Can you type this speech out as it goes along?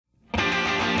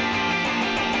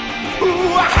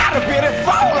got a bit of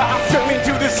fall. I fell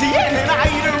into the sea and then I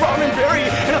eat a rolling berry.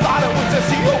 And I thought it was a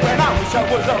seal when I wish I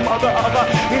was a mother of a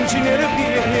engineer to be.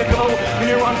 And you go and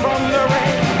you run from the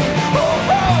rain. Oh,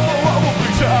 oh, oh,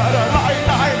 please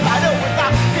light with the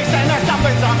fish and the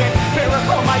something.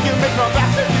 Miracle, my you make a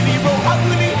bastard really roll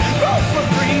ugly, roll for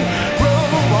free,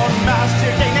 roll on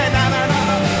master king.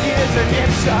 Isn't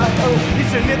it shadow?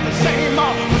 Isn't it the same?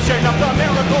 Pushing up the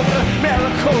miracle. The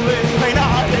miracle is plain.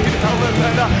 I hate heaven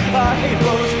and I hate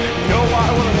rose. You know I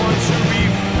would want to be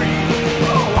free.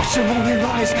 Oh, watch the moon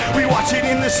rise. We watch it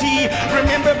in the sea.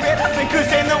 Remember better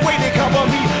thinkers and the way they cover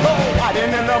me. Oh,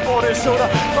 hiding in the border soda,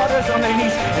 butters on their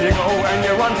knees. And you go and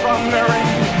you run from the rain.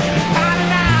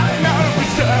 We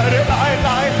said it,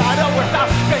 light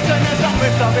without facing the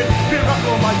something of it.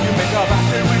 Miracle, my you make a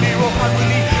bastard really roll,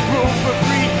 really roll for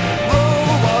free.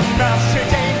 Master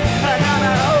Dane,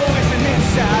 isn't it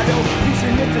shadow?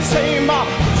 Isn't it the same?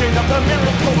 Pushing up the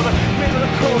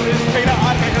miracle is pain.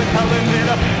 I hate Helen,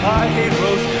 I hate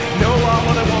Rose.